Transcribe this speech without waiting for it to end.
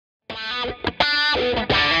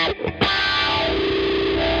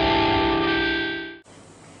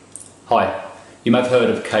Hi, you may have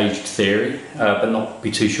heard of CAGED theory, but not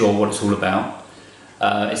be too sure what it's all about.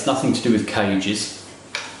 It's nothing to do with cages,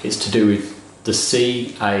 it's to do with the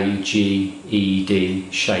C, A, G, E,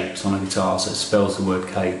 D shapes on a guitar, so it spells the word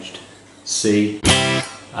caged. C,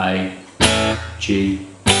 A, G,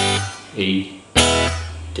 E,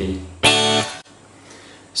 D.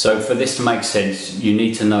 So for this to make sense, you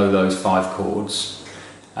need to know those 5 chords,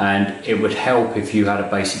 and it would help if you had a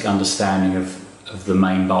basic understanding of the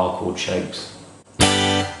main bar chord shapes.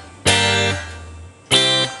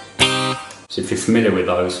 So if you're familiar with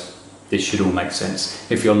those, this should all make sense.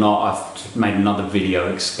 If you're not, I've made another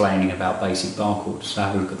video explaining about basic bar chords, so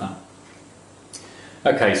have a look at that.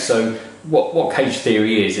 Okay, so what CAGED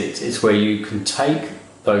theory is, it's where you can take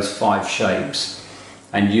those 5 shapes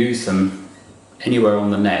and use them anywhere on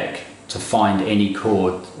the neck to find any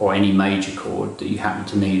chord or any major chord that you happen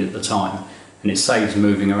to need at the time, and it saves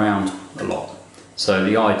moving around a lot. So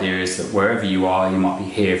the idea is that wherever you are, you might be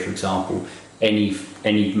here for example, any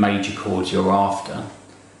major chords you're after,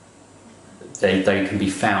 they can be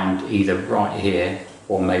found either right here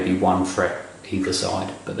or maybe 1 fret either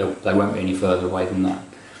side, but they won't be any further away than that.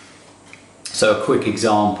 So a quick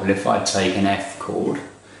example, if I take an F chord,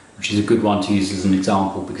 which is a good one to use as an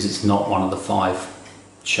example because it's not one of the 5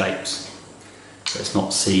 shapes, so it's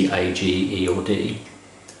not C, A, G, E or D.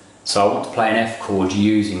 So I want to play an F chord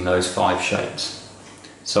using those 5 shapes.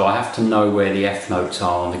 So I have to know where the F notes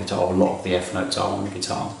are on the guitar, or a lot of the F notes are on the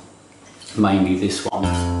guitar. Mainly this one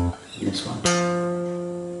and this one.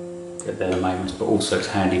 They're the main ones, but also it's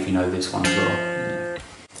handy if you know this one as well.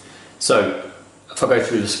 So if I go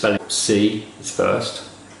through the spelling, C is first.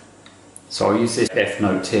 So I'll use this F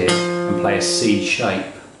note here and play a C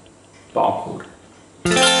shape bar chord.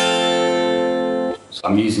 So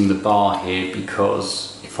I'm using the bar here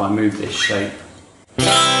because if I move this shape,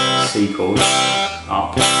 C chord,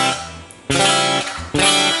 up,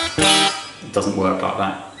 it doesn't work like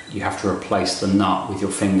that. You have to replace the nut with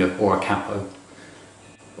your finger or a capo.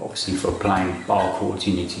 Obviously for playing bar chords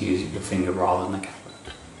you need to use your finger rather than a capo.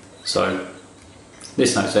 So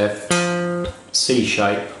this note's F, C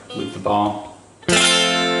shape with the bar,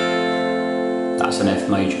 that's an F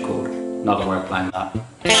major chord, another way of playing that.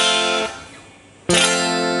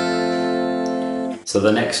 So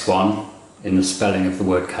the next one in the spelling of the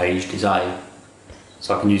word caged is A.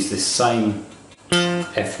 So I can use this same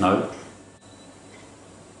F note,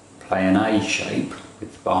 play an A shape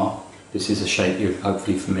with the bar. This is a shape you're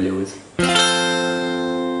hopefully familiar with.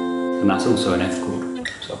 And that's also an F chord.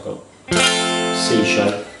 So I've got C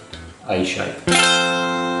shape, A shape.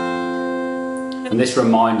 And this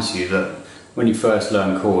reminds you that when you first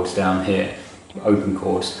learn chords down here, open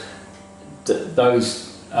chords, those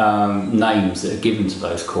names that are given to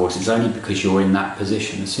those chords, it's only because you're in that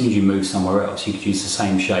position. As soon as you move somewhere else, you could use the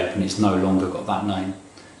same shape and it's no longer got that name.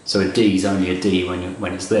 So a D is only a D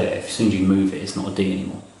when it's there. As soon as you move it, it's not a D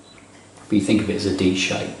anymore. But you think of it as a D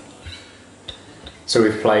shape. So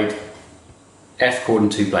we've played F chord in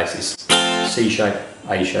 2 places, C shape,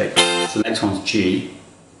 A shape. So the next one's G,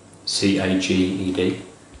 C, A, G, E, D.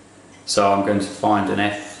 So I'm going to find an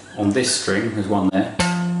F on this string, there's one there.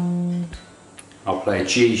 I'll play a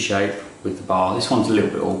G shape with the bar. This one's a little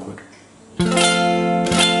bit awkward.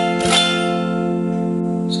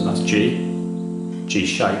 So that's G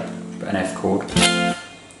shape, but an F chord.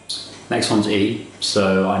 Next one's E,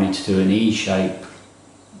 so I need to do an E shape,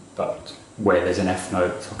 but where there's an F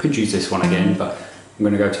note. So I could use this one again, but I'm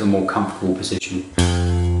going to go to a more comfortable position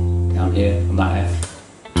down here on that F.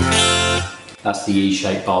 That's the E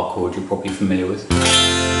shape bar chord you're probably familiar with.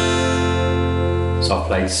 So I've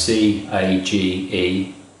played C, A, G,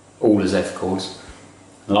 E, all as F chords.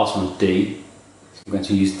 The last one's D. So I'm going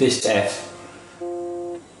to use this F to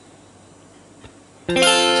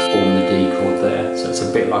form the D chord there. So it's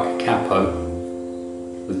a bit like a capo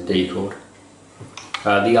with the D chord.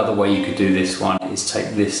 The other way you could do this one is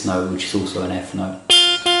take this note, which is also an F note.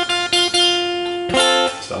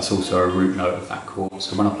 So that's also a root note of that chord.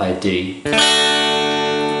 So when I play a D,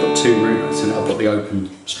 I've got 2 root notes in it. I've got the open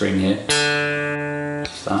string here.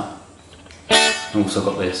 That. And also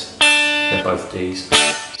got this, they're both Ds.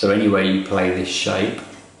 So anyway you play this shape,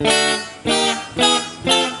 you've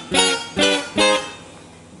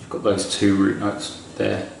got those 2 root notes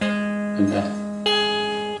there and there.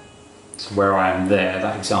 So where I am there,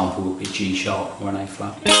 that example would be G sharp or an A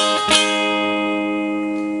flat.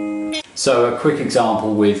 So a quick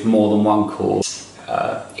example with more than 1 chord,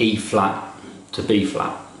 E flat to B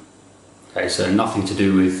flat. Okay, so nothing to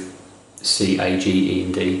do with C, A, G, E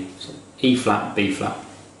and D. So E flat, B flat.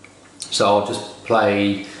 So I'll just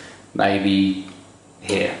play maybe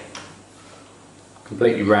here,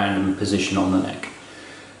 completely random position on the neck.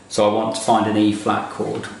 So I want to find an E flat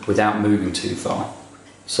chord without moving too far.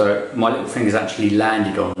 So my little finger's actually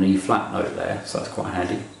landed on an E flat note there, so that's quite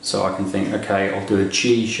handy. So I can think, okay, I'll do a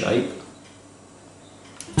G shape.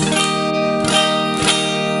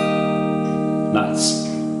 That's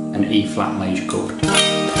an E flat major chord.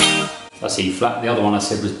 That's E flat. The other one I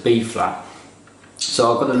said was B flat.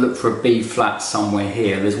 So I've got to look for a B flat somewhere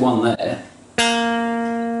here. There's one there.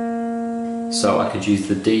 So I could use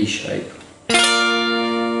the D shape.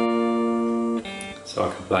 So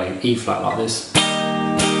I can play E flat like this,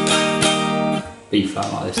 B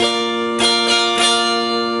flat like this.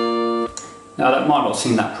 Now that might not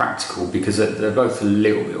seem that practical because they're both a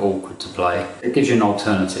little bit awkward to play. It gives you an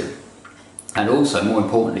alternative. And also, more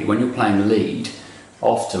importantly, when you're playing lead,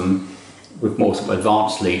 often with more sort of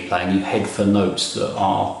advanced lead playing, you head for notes that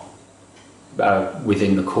are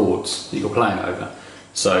within the chords that you're playing over.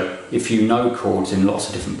 So if you know chords in lots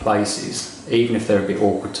of different places, even if they're a bit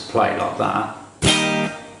awkward to play like that,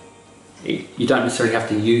 you don't necessarily have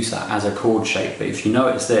to use that as a chord shape, but if you know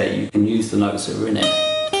it's there, you can use the notes that are in it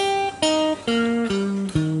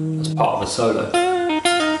as part of a solo.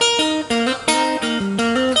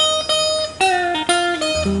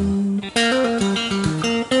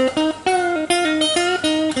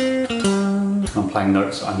 I'm playing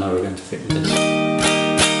notes that I know are going to fit with this,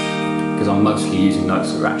 because I'm mostly using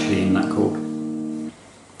notes that are actually in that chord.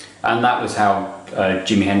 And that was how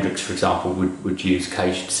Jimi Hendrix, for example, would use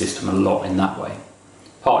CAGED system a lot in that way.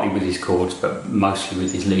 Partly with his chords, but mostly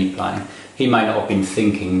with his lead playing. He may not have been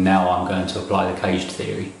thinking, now I'm going to apply the CAGED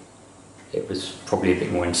theory. It was probably a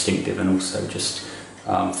bit more instinctive and also just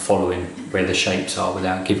following where the shapes are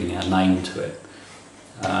without giving a name to it.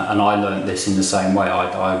 And I learnt this in the same way.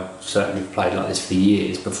 I certainly played like this for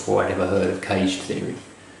years before I'd ever heard of CAGED theory.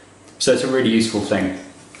 So it's a really useful thing.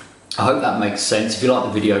 I hope that makes sense. If you like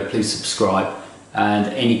the video, please subscribe, and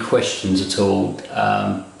any questions at all,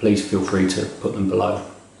 please feel free to put them below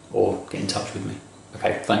or get in touch with me.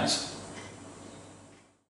 Okay, thanks.